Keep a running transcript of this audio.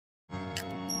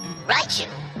Raichu,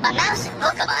 a mouse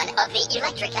Pokemon of the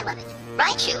electric element.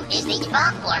 Raichu is the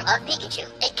evolved form of Pikachu.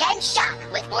 It can shock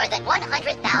with more than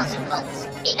 100,000 volts,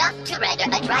 enough to render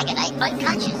a Dragonite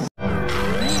unconscious.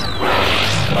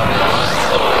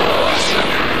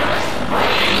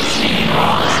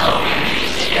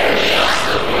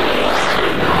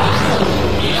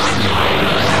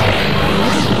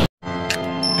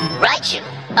 Raichu,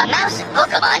 a mouse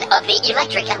Pokemon of the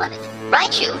electric element.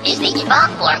 Raichu is the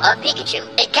evolved form of Pikachu.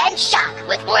 It can shock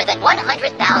with more than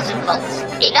 100,000 volts,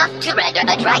 enough to render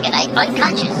a Dragonite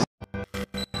unconscious.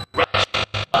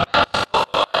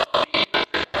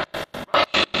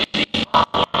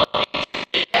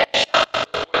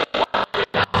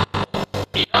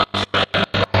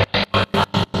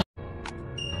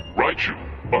 Raichu,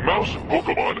 a mouse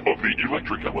Pokemon of the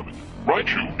electric element.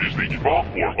 Raichu is the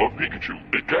evolved form of Pikachu.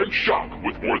 It can shock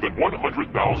with more than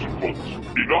 100,000 volts,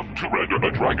 enough to render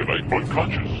a Dragonite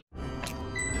unconscious.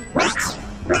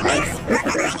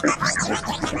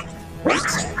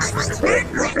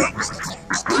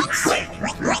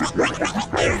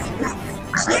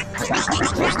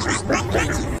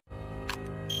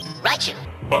 Raichu,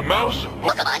 A mouse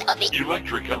Pokemon of the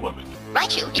electric element.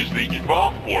 Raichu Is the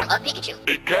evolved form of Pikachu.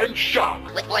 It can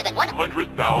shock With more than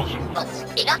 100,000 volts,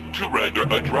 enough to render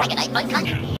a Dragonite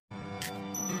unconscious. Dragonite.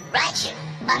 Raichu,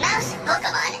 a mouse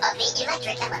Pokemon of the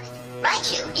electric element.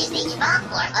 Raichu is the evolved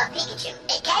form of Pikachu.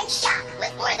 It can shock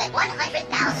with more than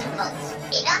 100,000 volts,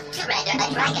 enough to render a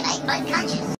Dragonite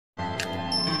unconscious.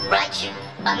 Raichu,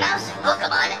 a mouse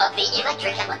Pokemon of the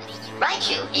electric element.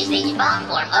 Raichu is the evolved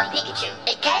form of Pikachu.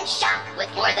 It can shock with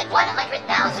more than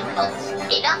 100,000 volts,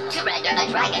 enough to render a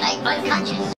Dragonite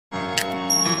unconscious.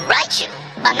 Raichu,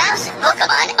 a mouse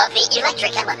Pokemon of the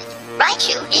electric element.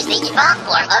 Raichu is the evolved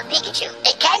form of Pikachu.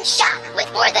 It can shock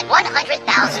with more than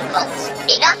 100,000 volts,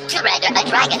 enough to render a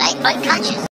Dragonite unconscious.